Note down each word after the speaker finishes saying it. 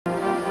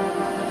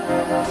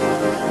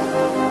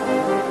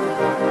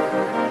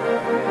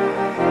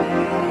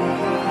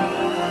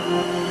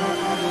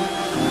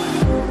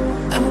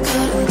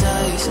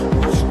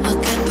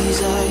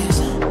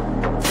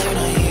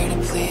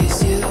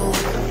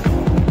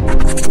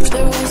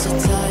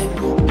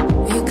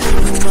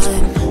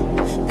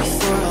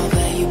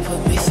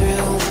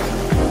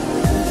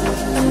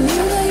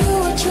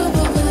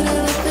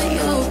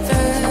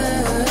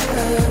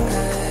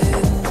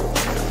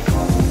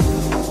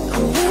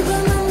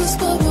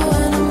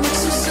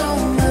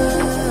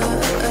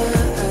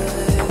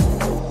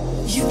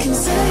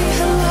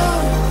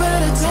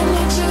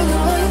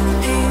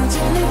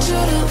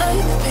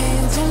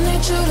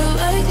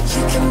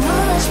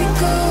me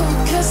go,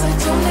 'cause I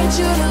don't need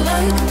you to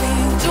like me.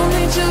 Don't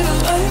need you to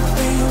like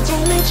me.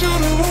 Don't need you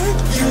to like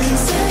me. You can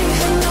say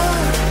hello,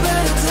 but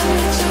I don't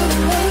need you to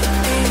like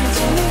me.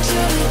 Don't need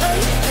you to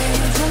like me.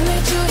 Don't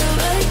need you to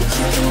like me.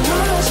 You can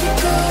watch me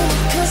go,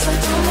 'cause I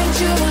don't need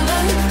you to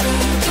like me.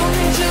 Don't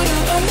need you to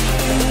like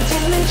me.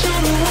 Don't need you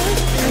to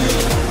like me.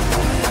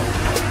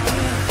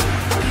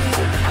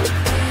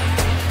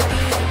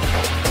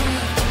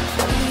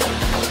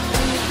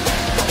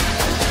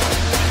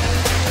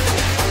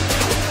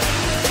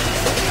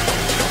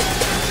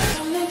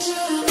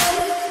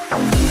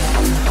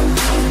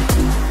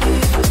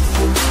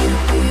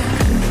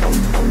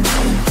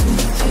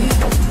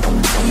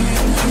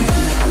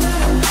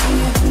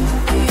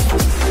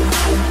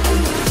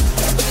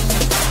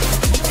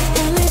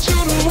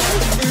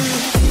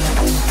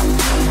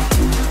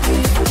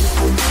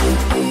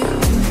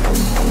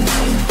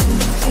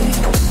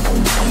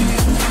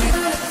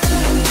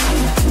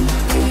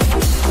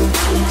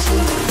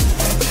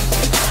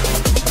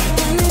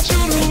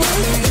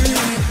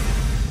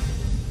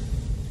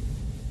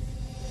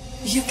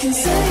 You can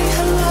say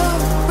hello,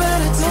 but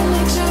I don't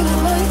need you to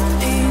like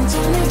me.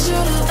 Don't need you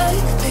to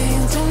like me.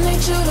 Don't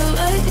need you to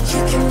like me.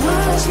 You can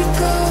watch me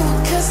go,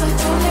 'cause I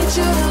don't need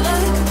you to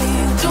like me.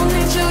 Don't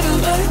need you to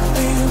like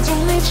me.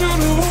 Don't need you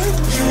to like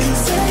me. You can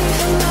say